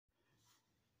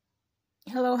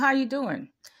Hello, how you doing?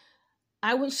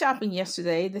 I went shopping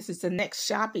yesterday. This is the next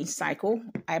shopping cycle.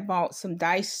 I bought some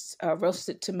diced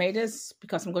roasted tomatoes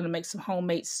because I'm going to make some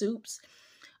homemade soups.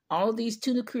 All of these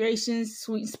tuna creations,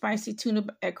 sweet and spicy tuna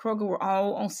at Kroger, were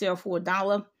all on sale for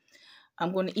 $1.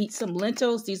 I'm going to eat some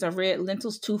lentils. These are red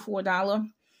lentils, two for $1.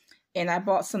 And I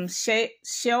bought some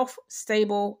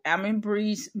shelf-stable almond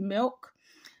breeze milk,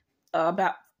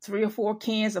 about 3 or 4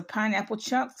 cans of pineapple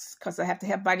chunks because I have to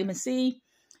have vitamin C.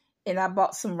 And I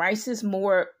bought some rices,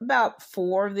 about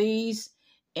 4 of these,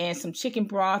 and some chicken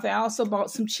broth. I also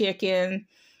bought some chicken,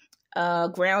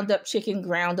 ground up chicken,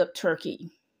 ground up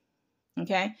turkey.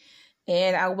 Okay.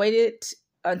 And I waited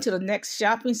until the next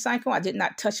shopping cycle. I did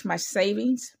not touch my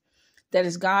savings. That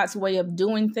is God's way of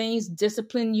doing things.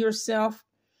 Discipline yourself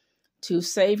to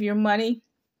save your money.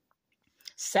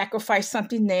 Sacrifice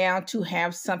something now to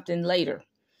have something later.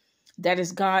 That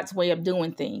is God's way of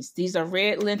doing things. These are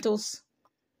red lentils.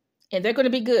 And they're going to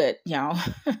be good, y'all.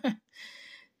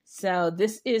 So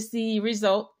this is the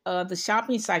result of the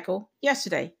shopping cycle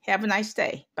yesterday. Have a nice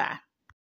day. Bye.